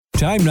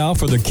Time now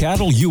for the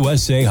Cattle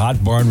USA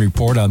Hot Barn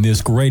Report on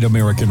this great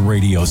American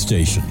radio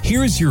station.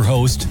 Here's your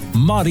host,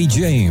 Monty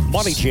James.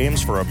 Monty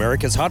James for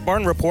America's Hot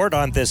Barn Report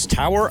on this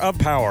Tower of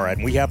Power.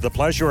 And we have the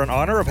pleasure and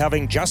honor of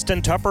having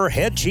Justin Tupper,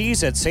 head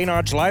cheese at St.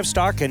 Onge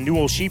Livestock and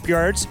Newell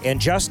Sheepyards.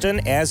 And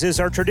Justin, as is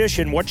our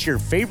tradition, what's your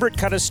favorite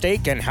cut of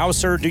steak and how,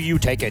 sir, do you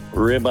take it?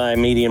 Ribeye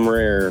medium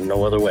rare,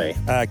 no other way.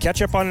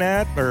 Ketchup on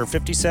that, or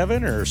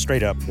 57, or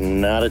straight up?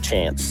 Not a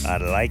chance. I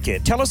like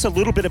it. Tell us a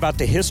little bit about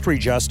the history,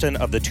 Justin,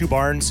 of the two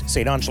barns,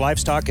 St. Onge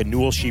Livestock and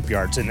Newell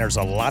Sheepyards, and there's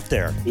a lot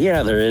there.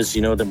 Yeah, there is.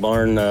 You know, the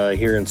barn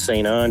here in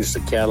St. Onge, the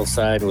cattle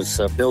side, was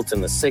built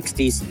in the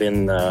 60s.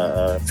 Been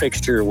a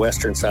fixture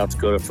western South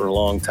Dakota for a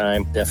long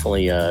time.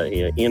 Definitely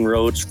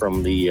inroads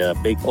from the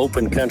big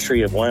open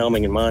country of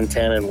Wyoming and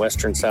Montana and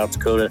western South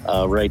Dakota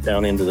right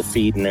down into the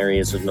feeding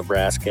areas of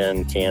Nebraska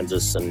and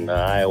Kansas and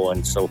Iowa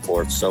and so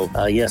forth. So,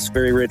 yes,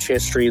 very rich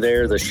history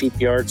there. The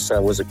Sheepyards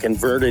was a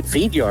converted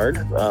feed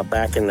yard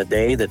back in the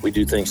day that we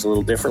do things a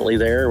little differently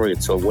there.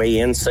 It's a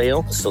weigh-in sale,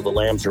 so the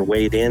lambs are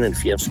weighed in, and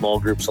if you have small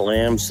groups of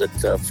lambs that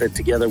fit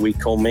together, we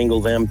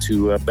commingle them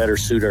to better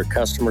suit our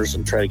customers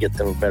and try to get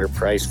them a better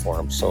price for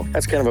them. So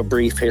that's kind of a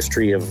brief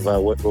history of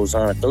what goes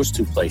on at those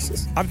two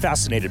places. I'm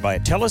fascinated by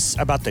it. Tell us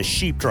about the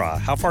sheep draw.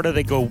 How far do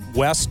they go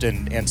west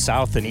and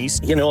south and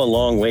east? You know, a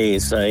long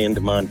ways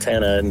into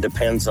Montana, and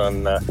depends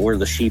on where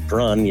the sheep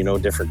run, you know,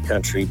 different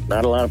country.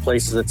 Not a lot of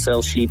places that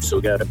sell sheep, so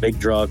we got a big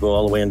draw go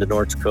all the way into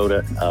North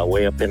Dakota,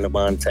 way up into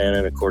Montana,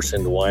 and of course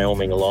into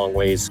Wyoming a long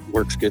ways.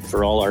 Works good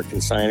for all our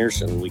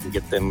consigners, and we can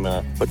get them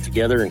put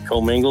together and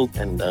commingled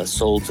and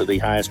sold to the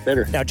highest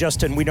bidder. Now,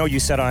 Justin, we know you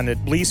sit on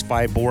at least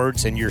 5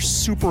 boards, and you're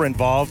super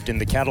involved in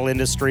the cattle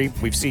industry.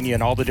 We've seen you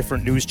in all the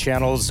different news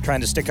channels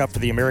trying to stick up for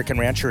the American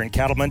rancher and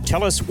cattleman.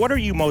 Tell us, what are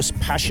you most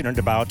passionate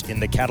about in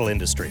the cattle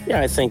industry?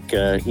 Yeah, I think,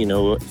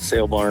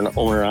 sale barn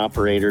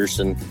owner-operators,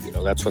 and,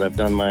 that's what I've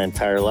done my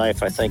entire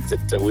life. I think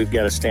that we've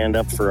got to stand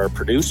up for our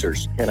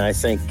producers. And I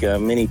think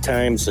many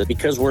times that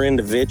because we're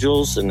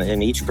individuals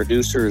and each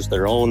producer is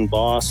their own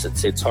boss,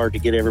 it's hard to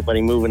get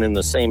everybody moving in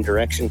the same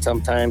direction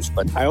sometimes.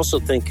 But I also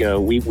think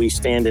we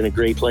stand in a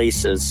great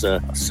place as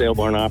sale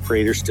barn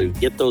operators to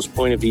get those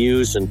point of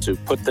views and to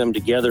put them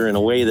together in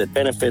a way that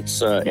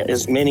benefits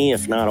as many,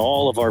 if not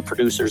all, of our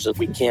producers that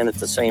we can at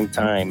the same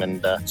time.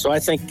 And so I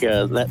think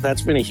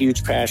that's been a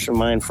huge passion of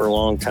mine for a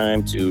long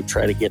time, to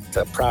try to get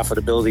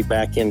profitability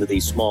back into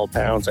these small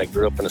towns. I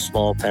grew up in a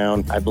small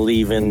town. I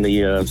believe in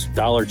the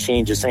dollar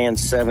changes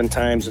hands 7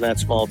 times in that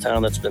small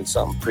town. That's been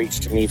something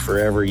preached to me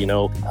forever.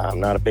 I'm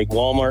not a big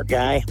Walmart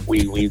guy.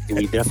 We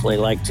definitely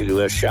like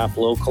to shop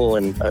local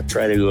and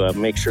try to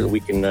make sure that we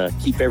can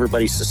keep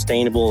everybody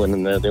sustainable.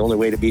 And the only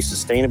way to be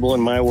sustainable in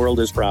my world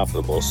is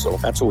profitable. So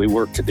that's what we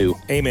work to do.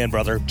 Amen,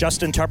 brother.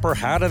 Justin Tupper,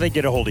 how do they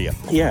get a hold of you?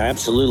 Yeah,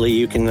 absolutely.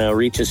 You can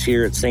reach us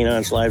here at St.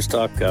 Onge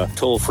Livestock,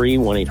 toll free,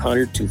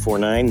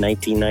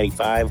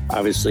 1-800-249-1995.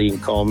 Obviously, you can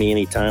call me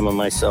anytime on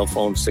my cell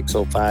phone,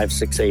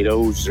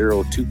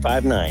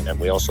 605-680-0259. And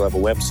we also have a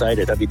website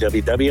at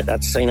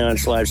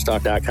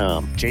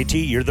www.stongelivesstock.com.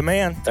 JT, you're the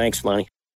man. Thanks, Monty.